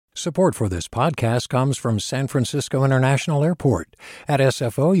Support for this podcast comes from San Francisco International Airport. At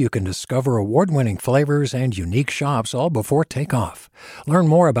SFO, you can discover award-winning flavors and unique shops all before takeoff. Learn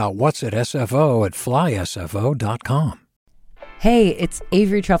more about what's at SFO at flysfo.com. Hey, it's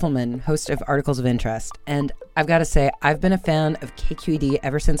Avery Trufelman, host of Articles of Interest, and I've got to say, I've been a fan of KQED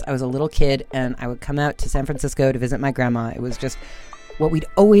ever since I was a little kid, and I would come out to San Francisco to visit my grandma. It was just what we'd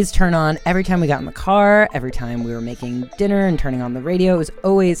always turn on every time we got in the car, every time we were making dinner and turning on the radio. It was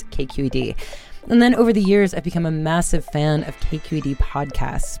always KQED. And then over the years, I've become a massive fan of KQED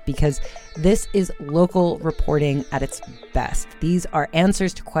podcasts because this is local reporting at its best. These are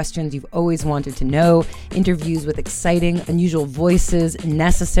answers to questions you've always wanted to know, interviews with exciting, unusual voices,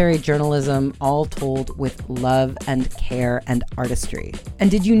 necessary journalism, all told with love and care and artistry. And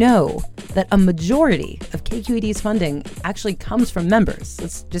did you know that a majority of KQED's funding actually comes from members?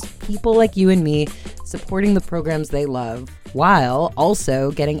 It's just people like you and me supporting the programs they love, while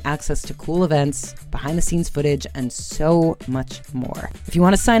also getting access to cool events, behind-the-scenes footage, and so much more. If you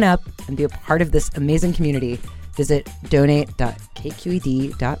want to sign up and be a part of this amazing community, visit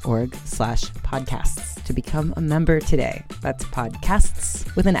donate.kqed.org/podcasts to become a member today. That's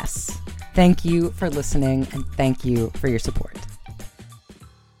podcasts with an S. Thank you for listening, and thank you for your support.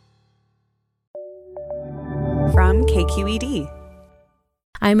 From KQED.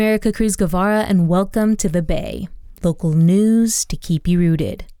 I'm Erica Cruz Guevara, and welcome to The Bay. Local news to keep you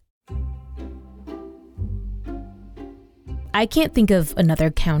rooted. I can't think of another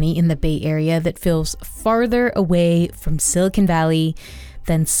county in the Bay Area that feels farther away from Silicon Valley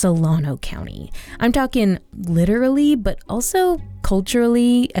than Solano County. I'm talking literally, but also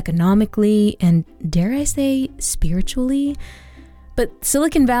culturally, economically, and dare I say, spiritually. But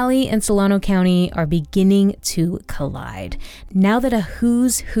Silicon Valley and Solano County are beginning to collide. Now that a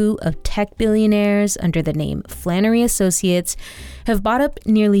who's who of tech billionaires under the name Flannery Associates have bought up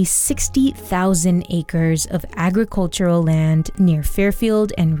nearly 60,000 acres of agricultural land near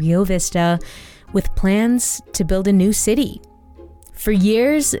Fairfield and Rio Vista with plans to build a new city. For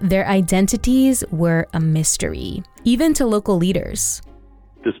years, their identities were a mystery, even to local leaders.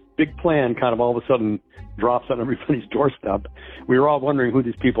 This big plan kind of all of a sudden drops on everybody's doorstep. We were all wondering who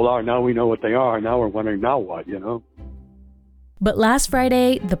these people are. Now we know what they are. Now we're wondering, now what, you know? But last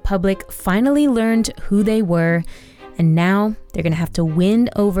Friday, the public finally learned who they were, and now they're going to have to win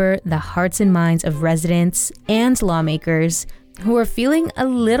over the hearts and minds of residents and lawmakers who are feeling a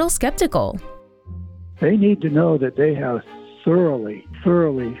little skeptical. They need to know that they have thoroughly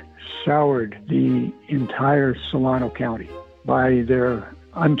soured the entire Solano County by their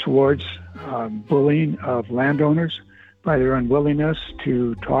untowards bullying of landowners, by their unwillingness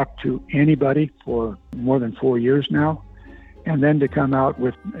to talk to anybody for more than 4 years now, and then to come out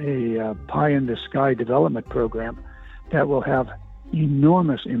with a pie-in-the-sky development program that will have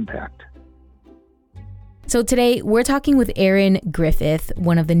enormous impact. So today, we're talking with Aaron Griffith,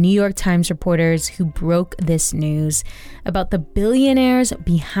 one of the New York Times reporters who broke this news about the billionaires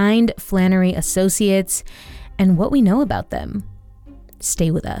behind Flannery Associates and what we know about them. Stay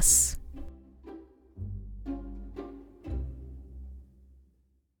with us.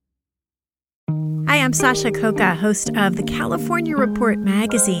 Hi, I'm Sasha Coca, host of the California Report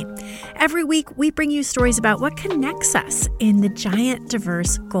magazine. Every week, we bring you stories about what connects us in the giant,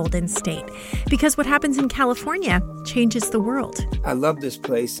 diverse Golden State. Because what happens in California changes the world. I love this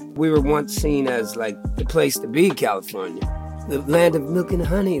place. We were once seen as like the place to be, California. The land of milk and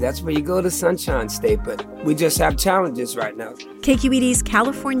honey. That's where you go to Sunshine State, but we just have challenges right now. KQED's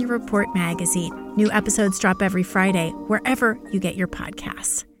California Report magazine. New episodes drop every Friday, wherever you get your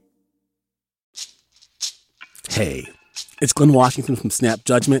podcasts. Hey, it's Glenn Washington from Snap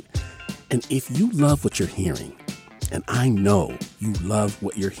Judgment. And if you love what you're hearing, and I know you love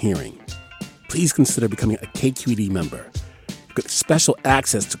what you're hearing, please consider becoming a KQED member. You get special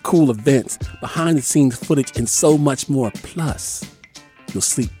access to cool events, behind-the-scenes footage, and so much more. Plus, you'll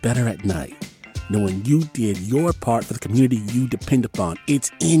sleep better at night knowing you did your part for the community you depend upon.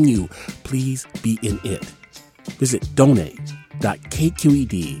 It's in you. Please be in it. Visit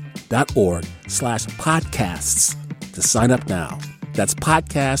donate.kqed.org/podcasts to sign up now. That's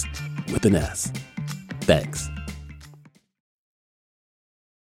podcast with an S. Thanks.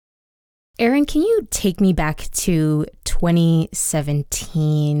 Aaron, can you take me back to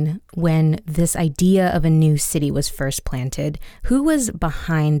 2017 when this idea of a new city was first planted? Who was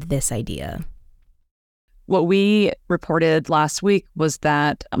behind this idea? What we reported last week was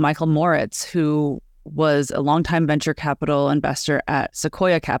that Michael Moritz, who was a longtime venture capital investor at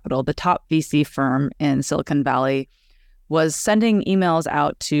Sequoia Capital, the top VC firm in Silicon Valley, was sending emails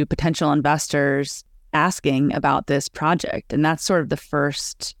out to potential investors asking about this project. And that's sort of the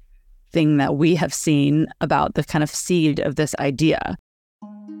first thing that we have seen about the kind of seed of this idea.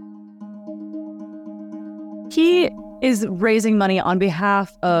 He is raising money on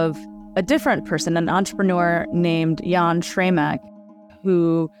behalf of a different person, an entrepreneur named Jan Schramek,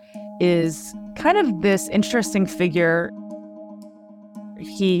 who is kind of this interesting figure.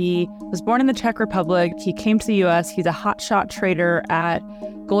 He was born in the Czech Republic. He came to the U.S. He's a hotshot trader at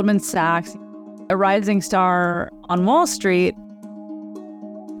Goldman Sachs, a rising star on Wall Street.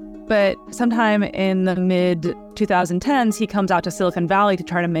 But sometime in the mid-2010s, he comes out to Silicon Valley to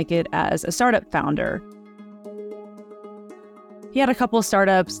try to make it as a startup founder. He had a couple of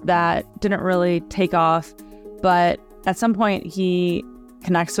startups that didn't really take off, but at some point he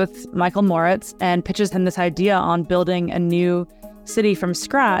connects with Michael Moritz and pitches him this idea on building a new city from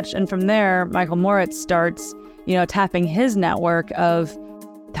scratch. And from there, Michael Moritz starts, tapping his network of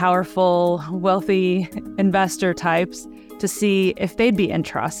powerful, wealthy investor types to see if they'd be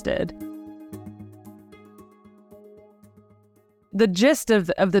interested. The gist of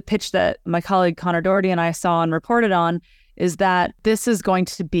the pitch that my colleague Connor Doherty and I saw and reported on is that this is going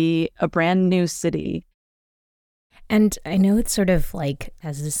to be a brand new city. And I know it's sort of like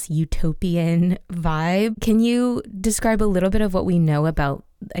has this utopian vibe. Can you describe a little bit of what we know about,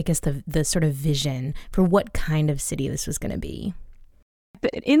 I guess, the sort of vision for what kind of city this was going to be?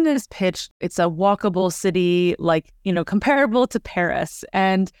 In this pitch, it's a walkable city, comparable to Paris.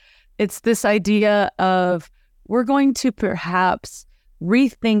 And it's this idea of we're going to perhaps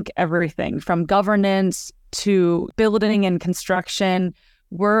rethink everything from governance to building and construction.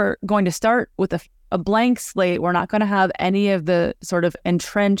 We're going to start with a blank slate. We're not going to have any of the sort of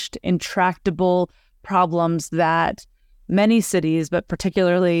entrenched, intractable problems that many cities, but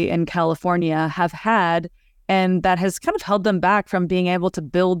particularly in California, have had, and that has kind of held them back from being able to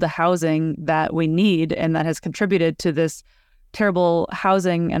build the housing that we need, and that has contributed to this terrible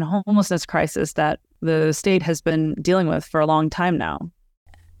housing and homelessness crisis that the state has been dealing with for a long time now.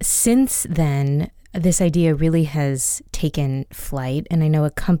 Since then, this idea really has taken flight, and I know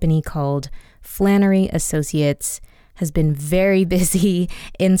a company called Flannery Associates has been very busy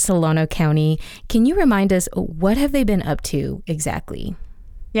in Solano County. Can you remind us, what have they been up to exactly?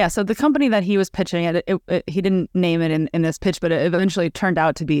 Yeah, so the company that he was pitching at, he didn't name it in this pitch, but it eventually turned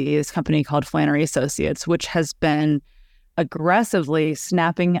out to be this company called Flannery Associates, which has been aggressively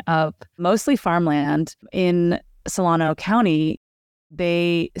snapping up mostly farmland in Solano County.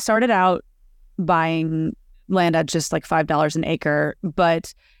 They started out buying land at just like $5 an acre,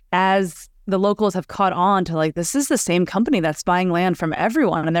 but as the locals have caught on to this is the same company that's buying land from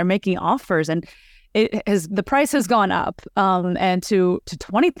everyone, and they're making offers, and the price has gone up and to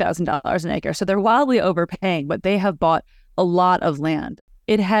 $20,000 an acre. So they're wildly overpaying, but they have bought a lot of land.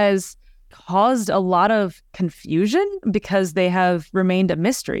 It has caused a lot of confusion because they have remained a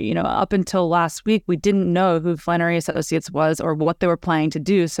mystery. Up until last week, we didn't know who Flannery Associates was or what they were planning to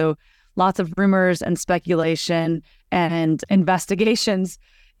do. So lots of rumors and speculation and investigations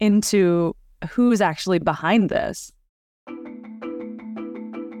into who's actually behind this.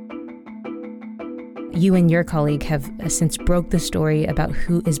 You and your colleague have since broke the story about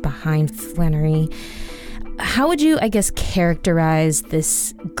who is behind Flannery. How would you, characterize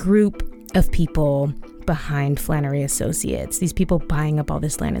this group of people behind Flannery Associates, these people buying up all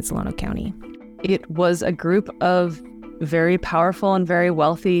this land in Solano County? It was a group of very powerful and very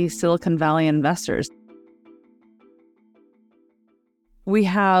wealthy Silicon Valley investors. We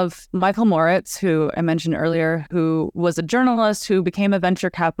have Michael Moritz, who I mentioned earlier, who was a journalist who became a venture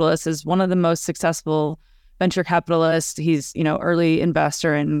capitalist, is one of the most successful venture capitalists. He's, early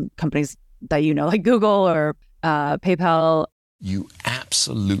investor in companies that like Google or PayPal. You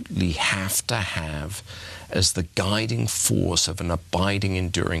absolutely have to have, as the guiding force of an abiding,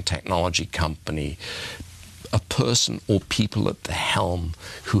 enduring technology company, a person or people at the helm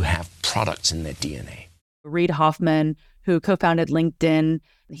who have products in their DNA. Reid Hoffman, who co-founded LinkedIn.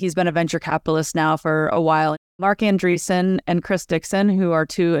 He's been a venture capitalist now for a while. Mark Andreessen and Chris Dixon, who are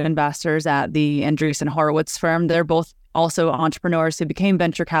two investors at the Andreessen Horowitz firm. They're both also entrepreneurs who became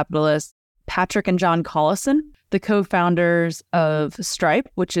venture capitalists. Patrick and John Collison, the co-founders of Stripe,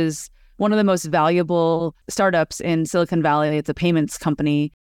 which is one of the most valuable startups in Silicon Valley. It's a payments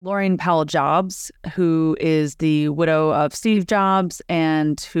company. Laurene Powell Jobs, who is the widow of Steve Jobs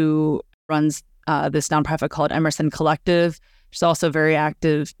and who runs this nonprofit called Emerson Collective. She's also very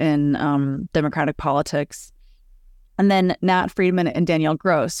active in democratic politics. And then Nat Friedman and Danielle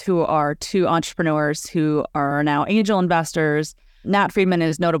Gross, who are two entrepreneurs who are now angel investors. Nat Friedman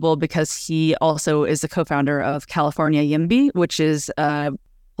is notable because he also is the co-founder of California YIMBY, which is a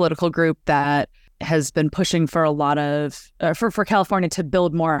political group that has been pushing for a lot of for California to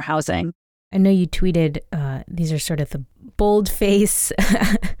build more housing. I know you tweeted these are sort of the boldface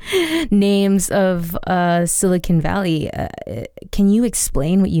names of Silicon Valley. Can you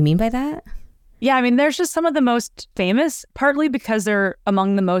explain what you mean by that? Yeah, I mean, there's just some of the most famous, partly because they're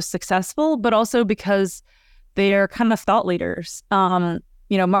among the most successful, but also because they are kind of thought leaders.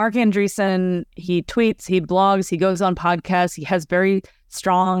 Mark Andreessen, he tweets, he blogs, he goes on podcasts, he has very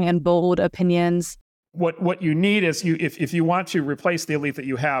strong and bold opinions. What you need is if you want to replace the elite that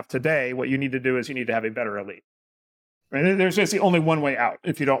you have today, what you need to do is you need to have a better elite. Right? There's just the only one way out.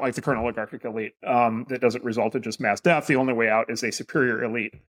 If you don't like the current oligarchic elite, that doesn't result in just mass death. The only way out is a superior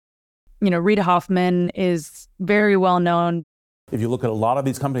elite. Rita Hoffman is very well known. If you look at a lot of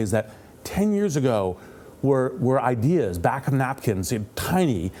these companies that 10 years ago were ideas, back of napkins,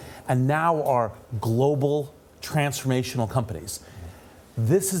 tiny, and now are global transformational companies.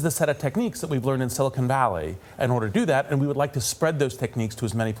 This is the set of techniques that we've learned in Silicon Valley in order to do that, and we would like to spread those techniques to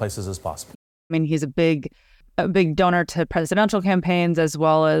as many places as possible. I mean, he's a big donor to presidential campaigns as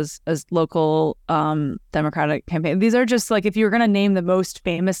well as local Democratic campaigns. These are just like, if you were going to name the most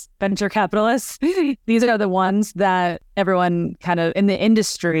famous venture capitalists, these are the ones that everyone kind of in the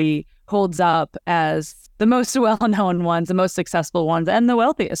industry holds up as the most well-known ones, the most successful ones, and the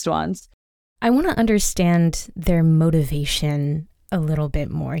wealthiest ones. I want to understand their motivation a little bit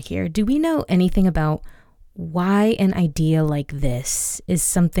more here. Do we know anything about why an idea like this is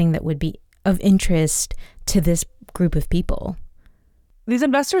something that would be of interest to this group of people? These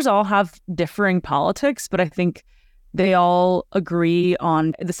investors all have differing politics, but I think they all agree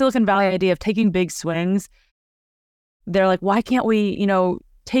on the Silicon Valley idea of taking big swings. They're like, why can't we,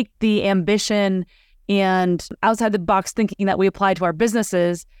 take the ambition and outside the box thinking that we apply to our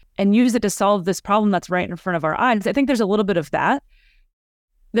businesses and use it to solve this problem that's right in front of our eyes? I think there's a little bit of that.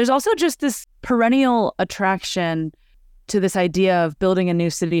 There's also just this perennial attraction to this idea of building a new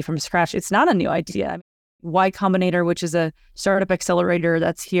city from scratch. It's not a new idea. Y Combinator, which is a startup accelerator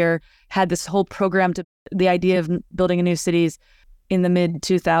that's here, had this whole program to the idea of building a new cities in the mid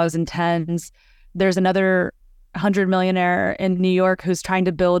 2010s. There's another 100 millionaire in New York who's trying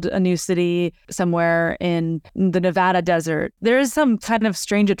to build a new city somewhere in the Nevada desert. There is some kind of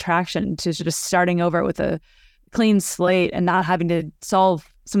strange attraction to just starting over with a clean slate and not having to solve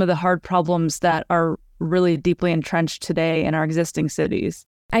some of the hard problems that are really deeply entrenched today in our existing cities.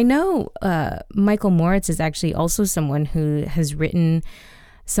 I know Michael Moritz is actually also someone who has written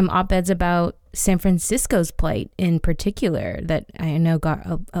some op-eds about San Francisco's plight in particular that I know got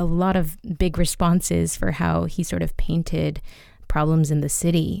a lot of big responses for how he sort of painted problems in the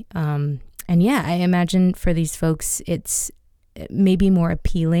city. And yeah, I imagine for these folks, it's maybe more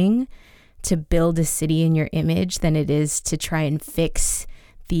appealing to build a city in your image than it is to try and fix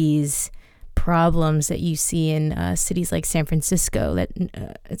these problems that you see in cities like San Francisco that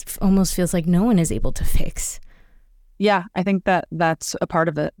it almost feels like no one is able to fix. Yeah, I think that's a part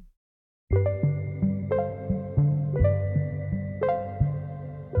of it.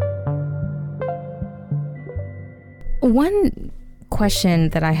 One question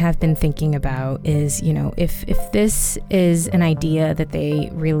that I have been thinking about is, if this is an idea that they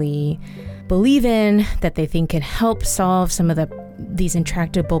really believe in, that they think can help solve some of these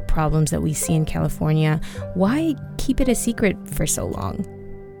intractable problems that we see in California, why keep it a secret for so long?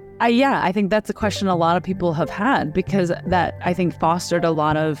 I think that's a question a lot of people have had, because that, I think, fostered a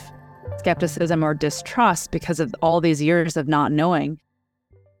lot of skepticism or distrust because of all these years of not knowing.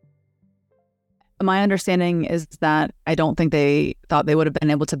 My understanding is that I don't think they thought they would have been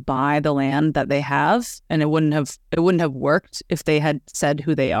able to buy the land that they have, and it wouldn't have worked if they had said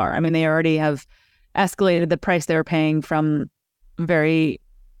who they are. I mean, they already have escalated the price they were paying from very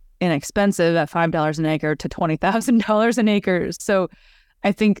inexpensive at $5 an acre to $20,000 an acre. So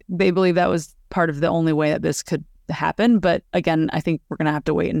I think they believe that was part of the only way that this could happen. But again, I think we're going to have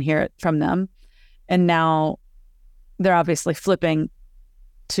to wait and hear it from them. And now they're obviously flipping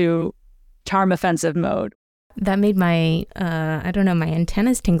to charm offensive mode. That made my, my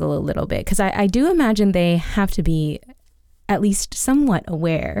antennas tingle a little bit, because I do imagine they have to be at least somewhat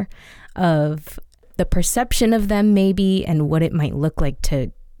aware of the perception of them maybe and what it might look like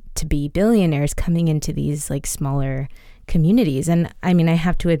to be billionaires coming into these like smaller communities. And I mean, I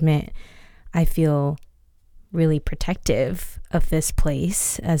have to admit, I feel really protective of this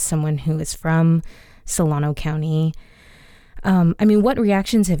place as someone who is from Solano County. What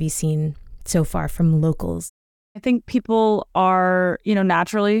reactions have you seen so far from locals? I think people are,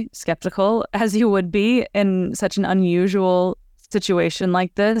 naturally skeptical, as you would be in such an unusual situation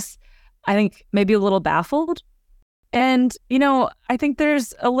like this. I think maybe a little baffled. And, I think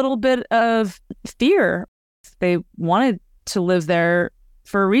there's a little bit of fear. They wanted to live there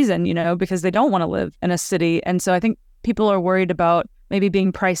for a reason, because they don't want to live in a city. And so I think people are worried about maybe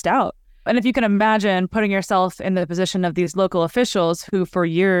being priced out. And if you can imagine putting yourself in the position of these local officials who for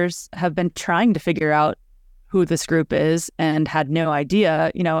years have been trying to figure out who this group is and had no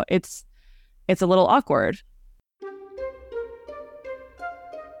idea, it's a little awkward.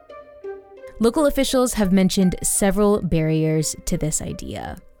 Local officials have mentioned several barriers to this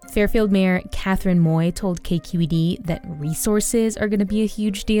idea. Fairfield Mayor Catherine Moy told KQED that resources are going to be a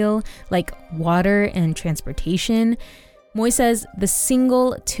huge deal, like water and transportation. Moy says the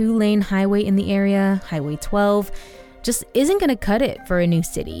single 2-lane highway in the area, Highway 12, just isn't going to cut it for a new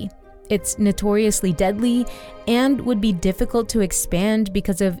city. It's notoriously deadly and would be difficult to expand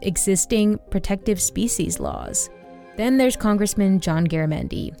because of existing protective species laws. Then there's Congressman John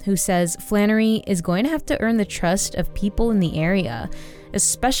Garamendi, who says Flannery is going to have to earn the trust of people in the area,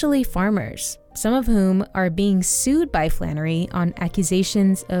 especially farmers, some of whom are being sued by Flannery on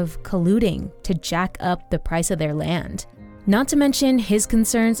accusations of colluding to jack up the price of their land. Not to mention his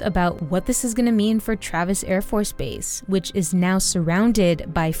concerns about what this is going to mean for Travis Air Force Base, which is now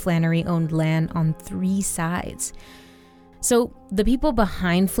surrounded by Flannery-owned land on 3 sides. So the people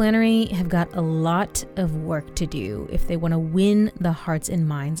behind Flannery have got a lot of work to do if they want to win the hearts and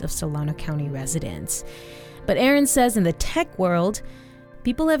minds of Solano County residents. But Aaron says in the tech world,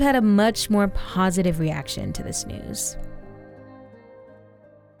 people have had a much more positive reaction to this news.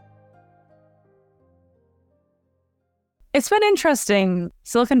 It's been interesting.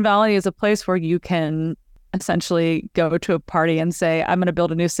 Silicon Valley is a place where you can essentially go to a party and say, I'm going to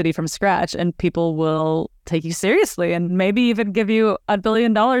build a new city from scratch, and people will take you seriously and maybe even give you $1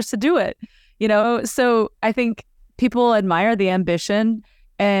 billion to do it. So I think people admire the ambition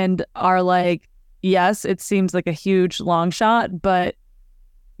and are like, yes, it seems like a huge long shot, but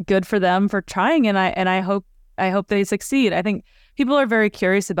good for them for trying. And I hope they succeed. I think people are very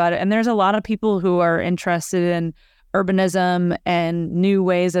curious about it. And there's a lot of people who are interested in urbanism and new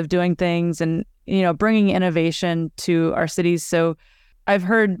ways of doing things and, bringing innovation to our cities. So I've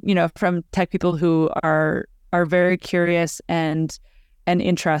heard, from tech people who are very curious and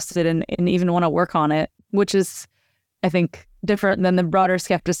interested and even want to work on it, which is, I think, different than the broader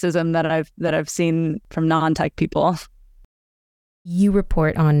skepticism that I've seen from non-tech people. You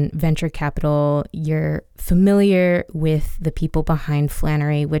report on venture capital. You're familiar with the people behind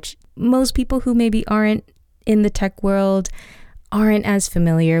Flannery, which most people who maybe aren't in the tech world aren't as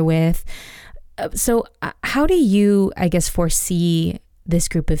familiar with. So how do you, foresee this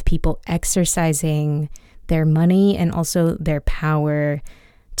group of people exercising their money and also their power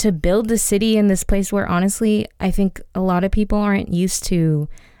to build the city in this place where, honestly, I think a lot of people aren't used to,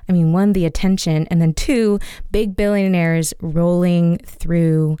 1, the attention, and then 2, big billionaires rolling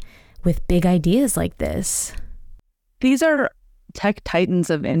through with big ideas like this? These are tech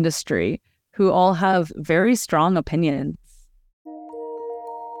titans of industry who all have very strong opinions.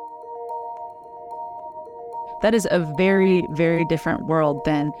 That is a very, very different world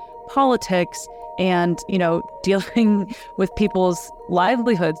than politics and, dealing with people's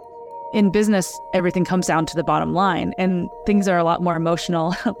livelihoods. In business, everything comes down to the bottom line, and things are a lot more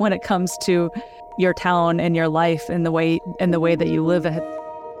emotional when it comes to your town and your life and the way that you live it.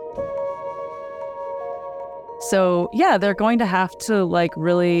 So yeah, they're going to have to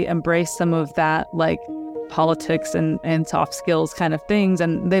really embrace some of that politics and soft skills kind of things.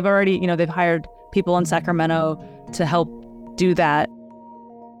 And they've already, they've hired people in Sacramento to help do that.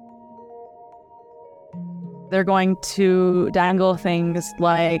 They're going to dangle things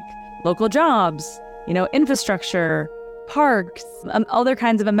like local jobs, infrastructure, parks, other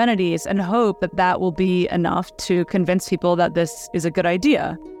kinds of amenities, and hope that will be enough to convince people that this is a good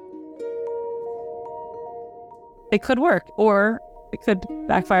idea. It could work, or it could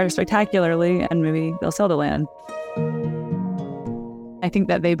backfire spectacularly and maybe they'll sell the land. I think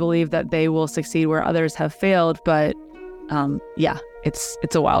that they believe that they will succeed where others have failed, but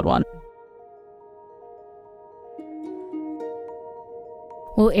it's a wild one.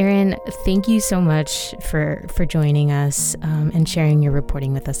 Well, Erin, thank you so much for joining us and sharing your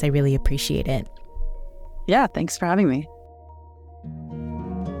reporting with us. I really appreciate it. Yeah, thanks for having me.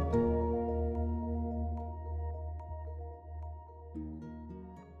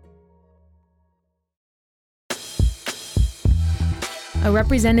 A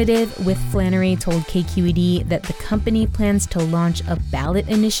representative with Flannery told KQED that the company plans to launch a ballot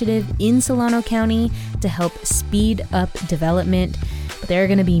initiative in Solano County to help speed up development. But there are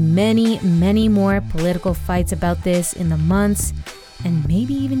going to be many, many more political fights about this in the months and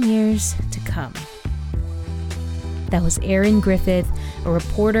maybe even years to come. That was Erin Griffith, a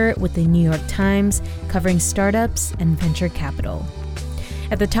reporter with the New York Times covering startups and venture capital.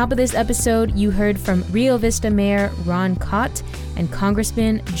 At the top of this episode, you heard from Rio Vista Mayor Ron Cott and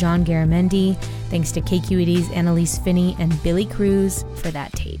Congressman John Garamendi. Thanks to KQED's Annalise Finney and Billy Cruz for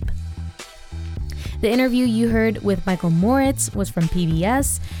that tape. The interview you heard with Michael Moritz was from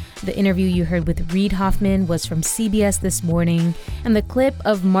PBS. The interview you heard with Reid Hoffman was from CBS This Morning. And the clip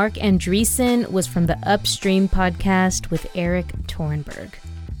of Mark Andreessen was from the Upstream podcast with Eric Torenberg.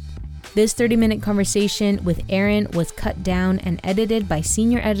 This 30-minute conversation with Erin was cut down and edited by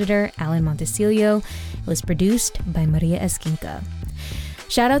senior editor Alan Montecillo. It was produced by Maria Esquinca.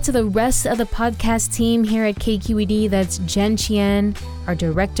 Shout out to the rest of the podcast team here at KQED. That's Jen Chien, our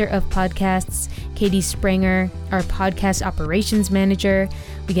director of podcasts, Katie Springer, our podcast operations manager.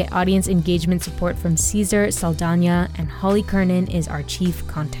 We get audience engagement support from Cesar Saldana, and Holly Kernan is our chief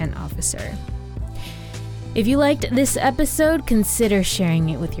content officer. If you liked this episode, consider sharing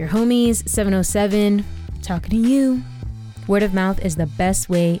it with your homies. 707, talking to you. Word of mouth is the best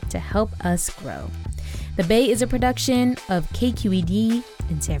way to help us grow. The Bay is a production of KQED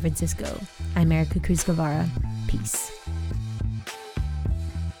in San Francisco. I'm Erica Cruz Guevara. Peace.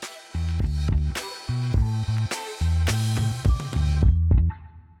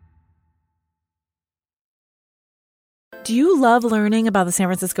 Do you love learning about the San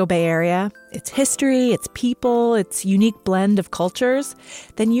Francisco Bay Area, its history, its people, its unique blend of cultures?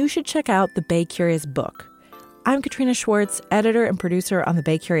 Then you should check out the Bay Curious book. I'm Katrina Schwartz, editor and producer on the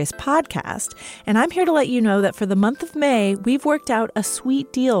Bay Curious podcast, and I'm here to let you know that for the month of May, we've worked out a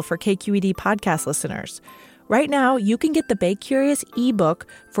sweet deal for KQED podcast listeners. Right now, you can get the Bay Curious ebook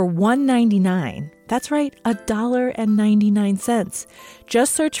for $1.99. That's right, $1.99.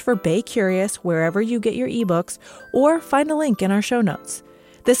 Just search for Bay Curious wherever you get your ebooks or find a link in our show notes.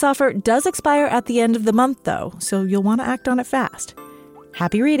 This offer does expire at the end of the month, though, so you'll want to act on it fast.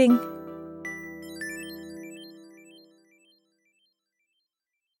 Happy reading!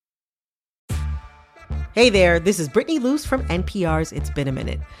 Hey there, this is Brittany Luce from NPR's It's Been a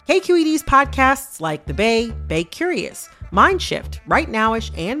Minute. KQED's podcasts like The Bay, Bay Curious, Mind Shift, Right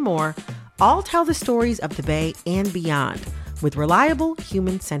Nowish, and more all tell the stories of the Bay and beyond with reliable,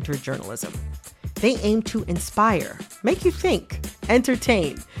 human-centered journalism. They aim to inspire, make you think,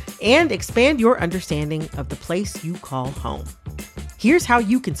 entertain, and expand your understanding of the place you call home. Here's how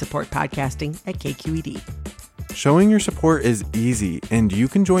you can support podcasting at KQED. Showing your support is easy, and you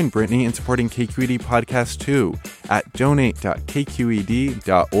can join Brittany in supporting KQED Podcast too at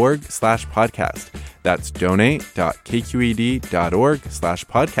donate.kqed.org/podcast. That's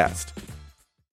donate.kqed.org/podcast.